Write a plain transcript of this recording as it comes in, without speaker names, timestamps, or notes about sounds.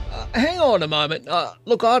hang on a moment.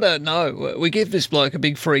 Look, I don't know. We give this bloke a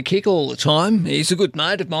big free kick all the time. He's a good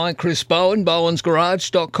mate of mine, Chris Bowen,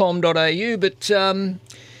 bowensgarage.com.au, but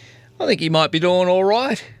I think he might be doing all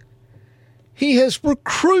right. He has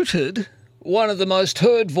recruited one of the most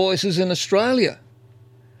heard voices in Australia.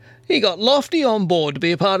 He got Lofty on board to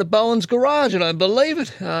be a part of Bowen's Garage. I don't believe it.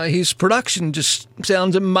 His production just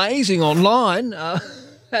sounds amazing online.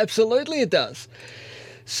 Absolutely it does.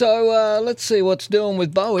 So let's see what's doing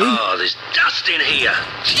with Bowie. Oh, there's dust in here.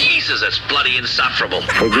 Jesus, it's bloody insufferable.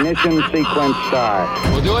 Ignition sequence start.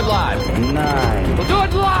 We'll do it live. 9. We'll do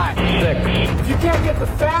it live. 6. If you can't get the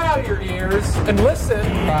fat out of your ears and listen,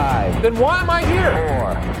 5. then why am I here?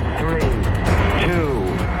 4. 3. 2.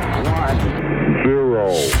 1. 0.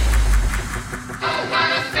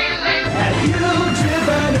 Have you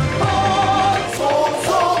driven a Ford?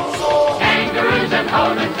 Kangaroos and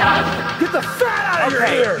Holden cars. Get the fat out of your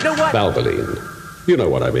ear! You know what? Valvoline. You know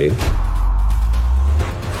what I mean.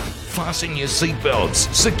 Fasten your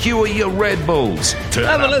seatbelts. Secure your Red Bulls. Turn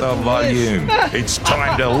Have a up the listen to volume. It's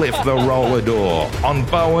time to lift the roller door on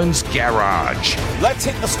Bowen's Garage. Let's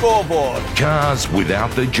hit the scoreboard. Cars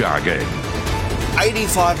without the jargon.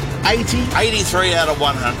 85, 80, 83 out of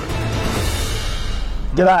 100.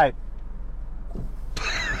 G'day.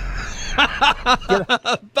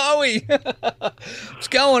 Bowie, what's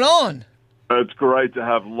going on? It's great to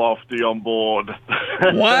have Lofty on board.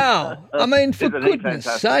 Wow. I mean, for Isn't he goodness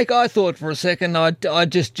fantastic? sake, I thought for a second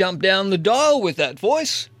I'd just jump down the dial with that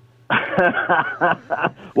voice.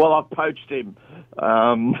 Well, I've poached him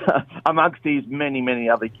amongst his many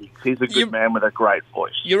other gigs. He's a good man with a great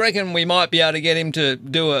voice. You reckon we might be able to get him to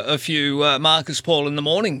do a few Marcus Paul in the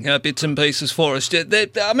morning bits and pieces for us? They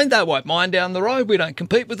won't mind down the road. We don't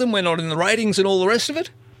compete with them. We're not in the ratings and all the rest of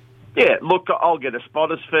it. Yeah, look, I'll get a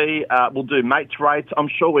spotter's fee. We'll do mates rates. I'm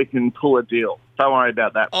sure we can pull a deal. Don't worry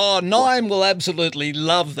about that. Oh, Nine will absolutely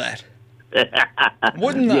love that.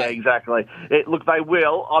 Wouldn't they? Yeah, exactly. Look, they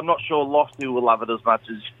will. I'm not sure Lofty will love it as much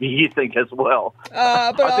as you think as well.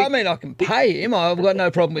 I can pay him. I've got no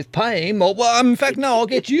problem with paying him. In fact, no, I'll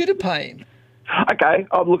get you to pay him. Okay.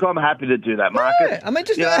 Oh, I'm happy to do that, Marcus. Yeah,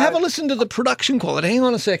 just have a listen to the production quality. Hang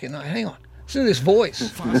on a second. No, hang on. Listen to this voice.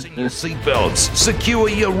 Fasten your seatbelts. Secure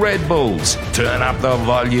your Red Bulls. Turn up the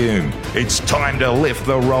volume. It's time to lift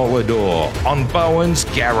the roller door on Bowen's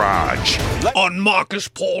Garage. On Marcus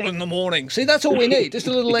Paul in the morning. See, that's all we need. Just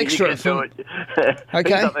a little extra. You can do it.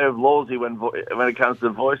 Okay. He's up there with Lawsy when it comes to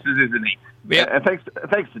voices, isn't he? Yeah. And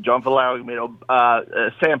thanks to John for allowing me to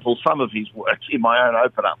sample some of his work in my own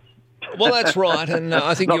opener. Well, that's right. And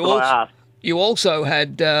I think you also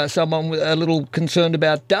had someone with a little concerned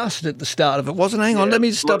about dust at the start of it, wasn't it? Hang on, let me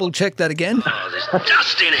just double-check that again. Oh, there's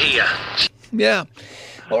dust in here. Yeah.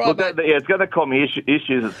 All right, Look, it's going to cause me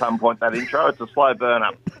issues at some point, that intro. It's a slow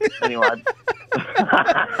burn-up. Anyway.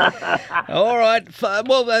 All right.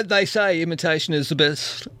 Well, they say imitation is the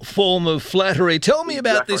best form of flattery. Tell me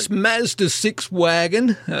about this Mazda 6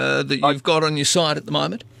 wagon that you've got on your site at the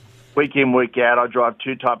moment. Week in, week out, I drive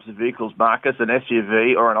two types of vehicles, Marcus, an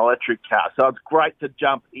SUV or an electric car. So it's great to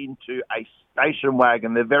jump into a station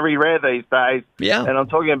wagon. They're very rare these days. Yeah. And I'm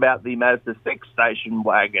talking about the Mazda 6 station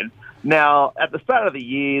wagon. Now, at the start of the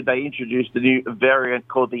year, they introduced a new variant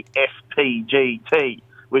called the SP GT,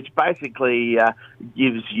 which basically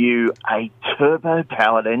gives you a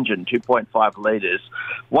turbo-powered engine, 2.5 litres.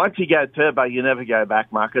 Once you go turbo, you never go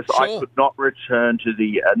back, Marcus. Sure. I could not return to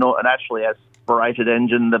the naturally aspirated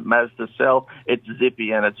engine that Mazda sell. It's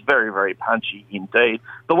zippy and it's very, very punchy indeed.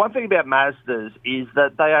 The one thing about Mazdas is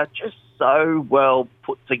that they are just so well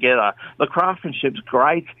put together. The craftsmanship's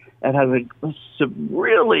great. It has a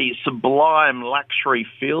really sublime luxury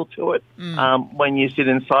feel to it when you sit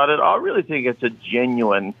inside it. I really think it's a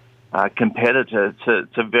genuine competitor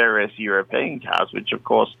to various European cars, which, of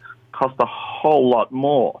course, cost a whole lot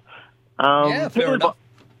more. Fair enough.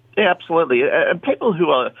 Yeah, absolutely. And people who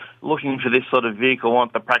are looking for this sort of vehicle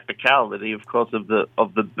want the practicality, of course, of the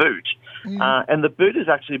boot. And the boot is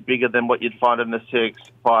actually bigger than what you'd find in the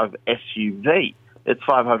CX-5 SUV. It's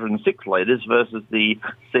 506 litres versus the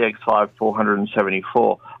CX-5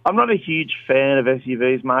 474. I'm not a huge fan of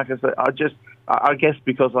SUVs, Marcus. I guess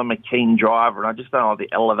because I'm a keen driver and I just don't like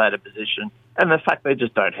the elevated position and the fact they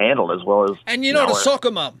just don't handle as well as... And you're not a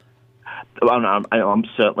soccer mum. I'm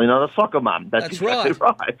certainly not a soccer mum. That's exactly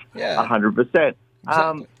right. Yeah. 100%.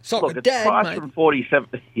 Exactly. Soccer look, it's dad, priced mate. from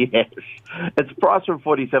 47. Yes, it's priced from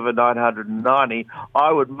 47,990.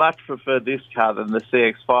 I would much prefer this car than the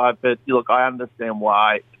CX-5, but look, I understand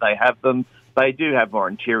why they have them. They do have more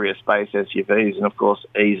interior space SUVs, and of course,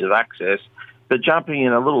 ease of access. But jumping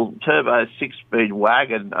in a little turbo 6-speed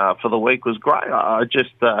wagon for the week was great.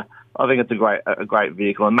 I think it's a great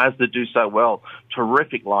vehicle, and Mazda do so well.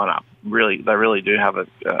 Terrific lineup. Really, they really do have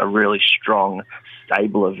a really strong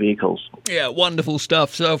stable of vehicles. Yeah, wonderful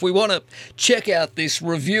stuff. So if we want to check out this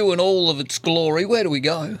review in all of its glory, where do we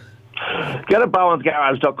go? Go to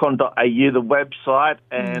bowensgarage.com.au, the website,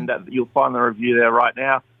 and you'll find the review there right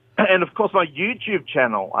now. And, of course, my YouTube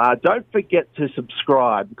channel. Don't forget to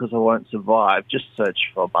subscribe because I won't survive. Just search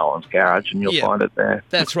for Bowen's Garage and you'll find it there.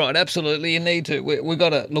 That's right. Absolutely. You need to. We've got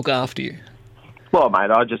to look after you. Well,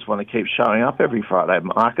 mate, I just want to keep showing up every Friday,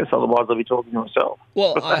 Marcus. Otherwise, I'll be talking to myself.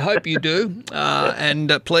 Well, I hope you do.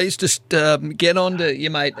 And please just get on to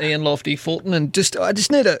your mate Ian Lofty Fulton. And I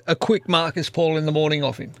just need a quick Marcus Paul in the morning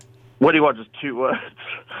off him. What do you want, just 2 words?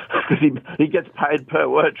 Because he gets paid per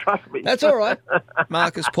word, trust me. That's all right.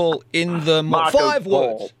 Marcus Paul in the morning. 5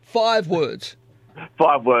 words. 5 words.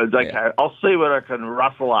 5 words, okay. Yeah. I'll see what I can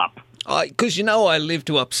rustle up. Because I live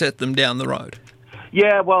to upset them down the road.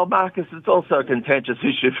 Yeah, well, Marcus, it's also a contentious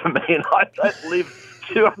issue for me, and I don't live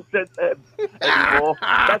to upset them anymore.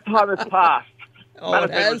 That time has passed. Oh, it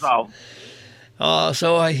has? Oh,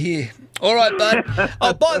 so I hear. All right, bud.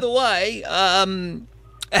 Oh, by the way,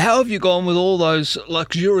 how have you gone with all those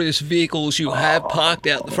luxurious vehicles you have parked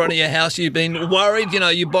out the front of your house? You've been worried,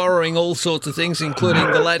 you're borrowing all sorts of things,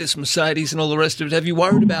 including the latest Mercedes and all the rest of it. Have you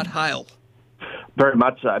worried about hail? Very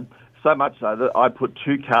much so. So much so that I put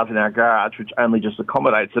 2 cars in our garage, which only just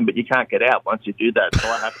accommodates them, but you can't get out once you do that. So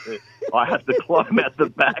I have to climb out the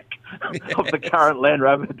back of the current Land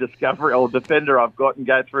Rover Discovery or Defender I've got and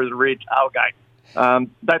go through the rear tailgate.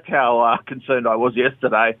 That's how concerned I was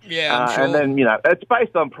yesterday. Yeah, I'm sure. And then, it's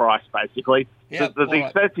based on price, basically. Yep, the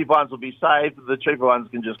expensive ones will be saved. The cheaper ones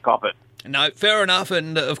can just cop it. No, fair enough.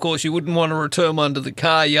 And, of course, you wouldn't want to return one to the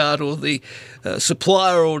car yard or the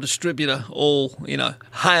supplier or distributor all,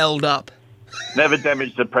 hailed up. Never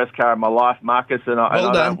damaged a press car in my life, Marcus, and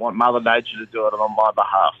I don't want Mother Nature to do it on my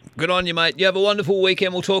behalf. Good on you, mate. You have a wonderful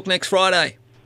weekend. We'll talk next Friday.